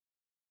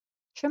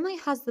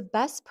Trimlight has the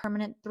best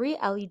permanent 3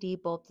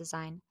 LED bulb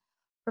design,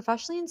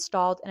 professionally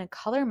installed in a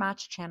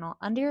color-matched channel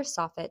under your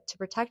soffit to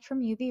protect from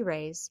UV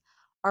rays.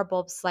 Our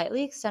bulbs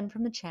slightly extend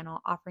from the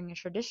channel, offering a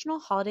traditional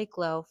holiday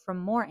glow from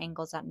more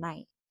angles at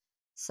night.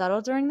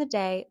 Subtle during the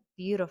day,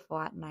 beautiful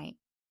at night.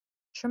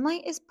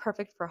 Trimlight is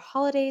perfect for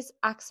holidays,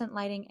 accent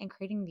lighting, and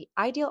creating the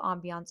ideal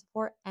ambiance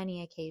for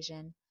any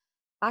occasion.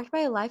 Backed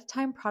by a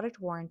lifetime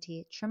product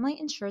warranty, Trimlight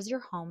ensures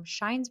your home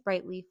shines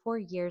brightly for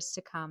years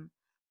to come.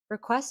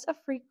 Request a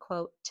free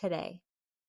quote today.